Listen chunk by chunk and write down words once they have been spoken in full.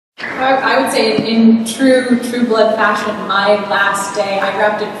I would say in true blood fashion, my last day, I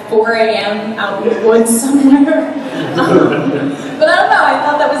wrapped at 4 a.m. out in the woods somewhere. But I don't know, I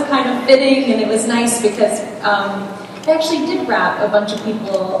thought that was kind of fitting, and it was nice because they actually did wrap a bunch of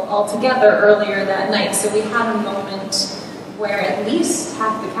people all together earlier that night, so we had a moment where at least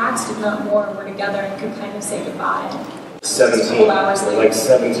half the cast, if not more, were together and could kind of say goodbye. 17, a couple hours later. Like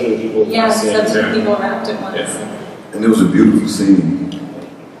 17 people. Yeah, 17 people wrapped at once. Yeah. And it was a beautiful scene.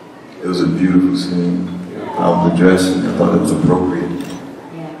 It was a beautiful scene. The dressing, I thought it was appropriate.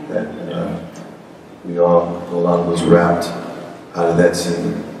 That a lot of us wrapped out of that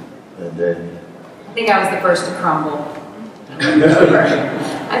scene that day. I think I was the first to crumble.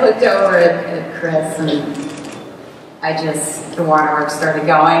 I looked over at Chris and the waterworks started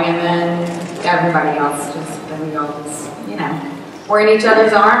going, and then everybody else we all just, were in each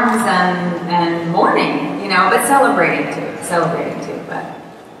other's arms and mourning, but celebrating too, but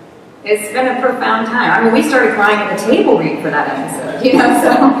it's been a profound time. I mean, we started crying at the table read for that episode, so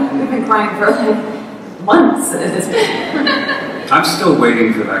we've been crying for like months at this point. I'm still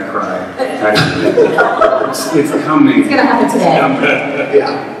waiting for that cry. It's coming. It's going to happen today.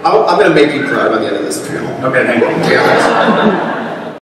 Yeah, I'm going to make you cry by the end of this panel. Okay, thank you. Yeah.